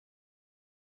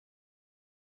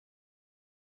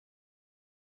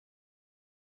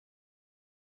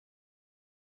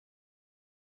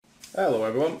Hello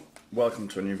everyone, welcome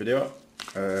to a new video.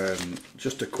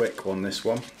 Just a quick one, this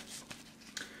one.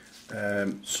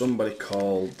 Somebody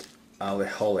called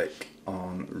Aliexpress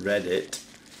on Reddit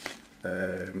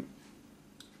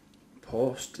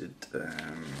posted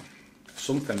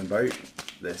something about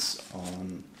this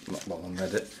on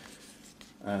Reddit,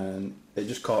 and it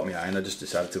just caught my eye and I just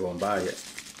decided to go and buy it.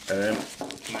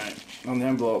 On the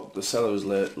envelope the seller was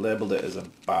labelled it as a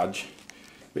badge,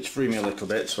 which threw me a little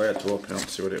bit, so I had to open it up to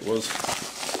see what it was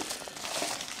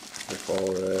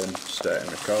before starting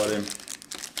recording.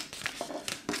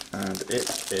 And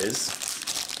it is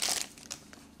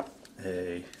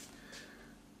a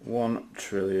 $1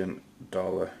 trillion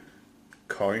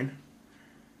coin.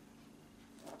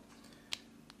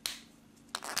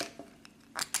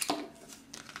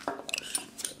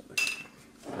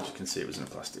 As you can see, it was in a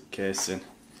plastic casing.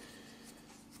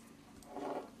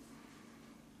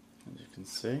 As you can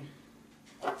see,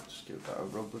 just give that a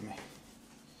rub with my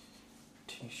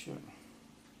t-shirt.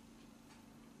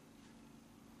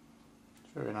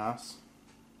 It's very nice.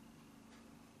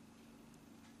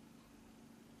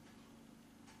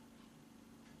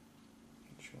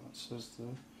 Make sure that says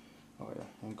there. Oh yeah,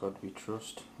 in God we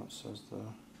trust. That says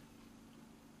there.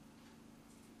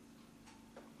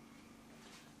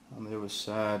 On the other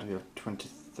side we have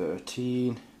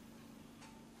 2013,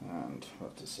 and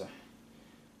what to say?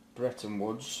 Bretton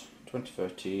Woods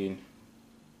 2013,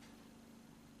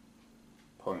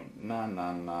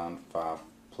 0.9995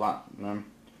 platinum,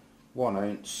 1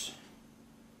 ounce.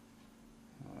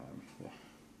 Yeah.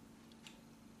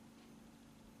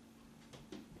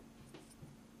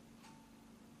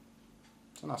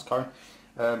 It's a nice coin.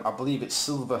 I believe it's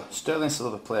silver, sterling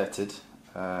silver plated.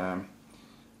 I'm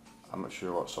not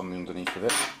sure what's on the underneath of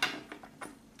it.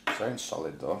 Sounds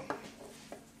solid though.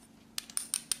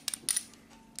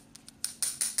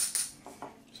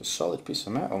 It's a solid piece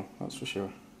of metal, that's for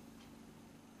sure.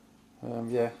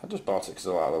 Yeah, I just bought it because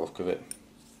I like the look of it.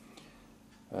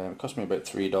 It cost me about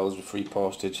 $3 with free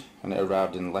postage, and it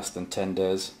arrived in less than 10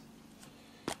 days.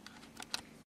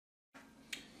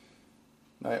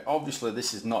 Now obviously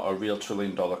this is not a real $1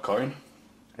 trillion coin.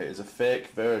 It is a fake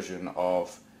version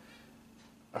of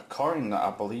a coin that I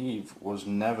believe was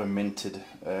never minted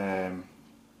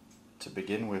to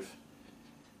begin with.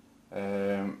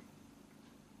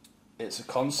 It's a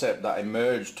concept that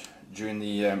emerged during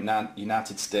the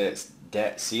United States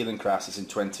debt ceiling crisis in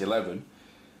 2011,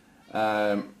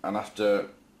 and after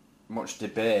much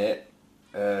debate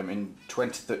in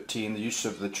 2013 the use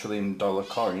of the $1 trillion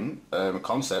coin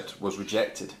concept was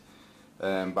rejected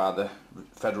by the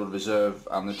Federal Reserve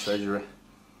and the Treasury.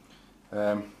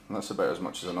 That's about as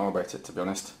much as I know about it, to be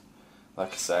honest.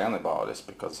 Like I say, I only bought this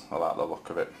because I like the look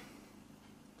of it,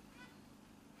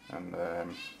 and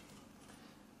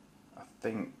I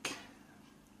think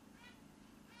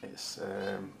it's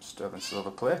sterling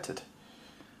silver plated.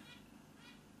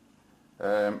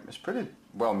 It's pretty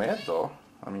well made though.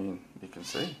 I mean, you can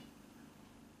see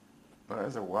that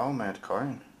is a well made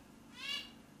coin,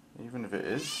 even if it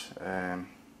is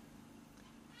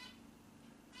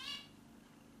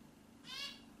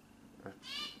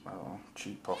well,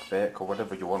 cheap or fake or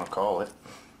whatever you want to call it.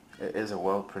 It is a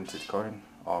well printed coin,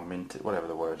 or minted, whatever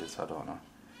the word is, I don't know.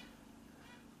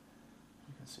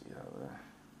 You can see that there.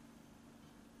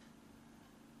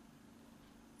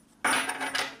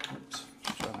 Oops,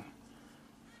 just trying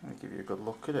to give you a good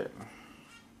look at it.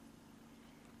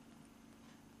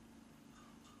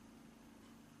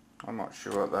 I'm not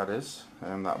sure what that is,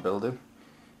 that building.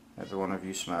 Maybe one of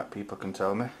you smart people can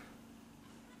tell me.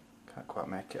 Can't quite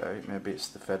make it out. Maybe it's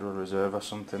the Federal Reserve or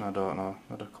something, I don't know,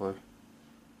 not a clue.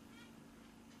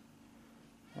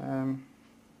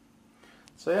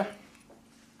 So yeah,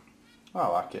 I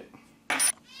like it.